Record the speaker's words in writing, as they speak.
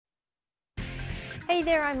Hey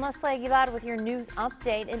there, I'm Leslie Aguilar with your news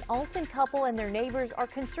update. An Alton couple and their neighbors are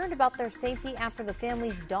concerned about their safety after the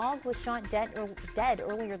family's dog was shot dead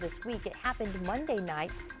earlier this week. It happened Monday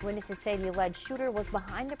night. Witnesses say the alleged shooter was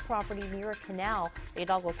behind the property near a canal. The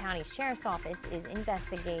Hidalgo County Sheriff's Office is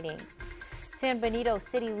investigating. San Benito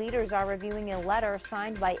city leaders are reviewing a letter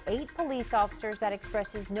signed by 8 police officers that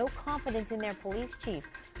expresses no confidence in their police chief.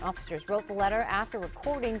 Officers wrote the letter after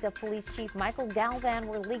recordings of Police Chief Michael Galvan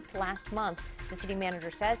were leaked last month. The city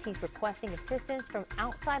manager says he's requesting assistance from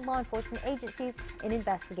outside law enforcement agencies in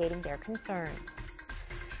investigating their concerns.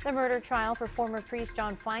 The murder trial for former priest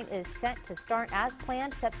John Fine is set to start as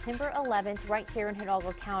planned September 11th right here in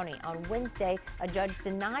Hidalgo County. On Wednesday, a judge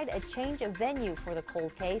denied a change of venue for the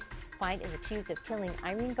cold case. Fine is accused of killing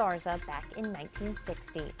Irene Garza back in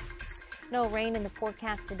 1960. No rain in the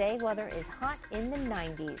forecast today. Weather is hot in the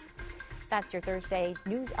 90s. That's your Thursday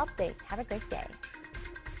news update. Have a great day.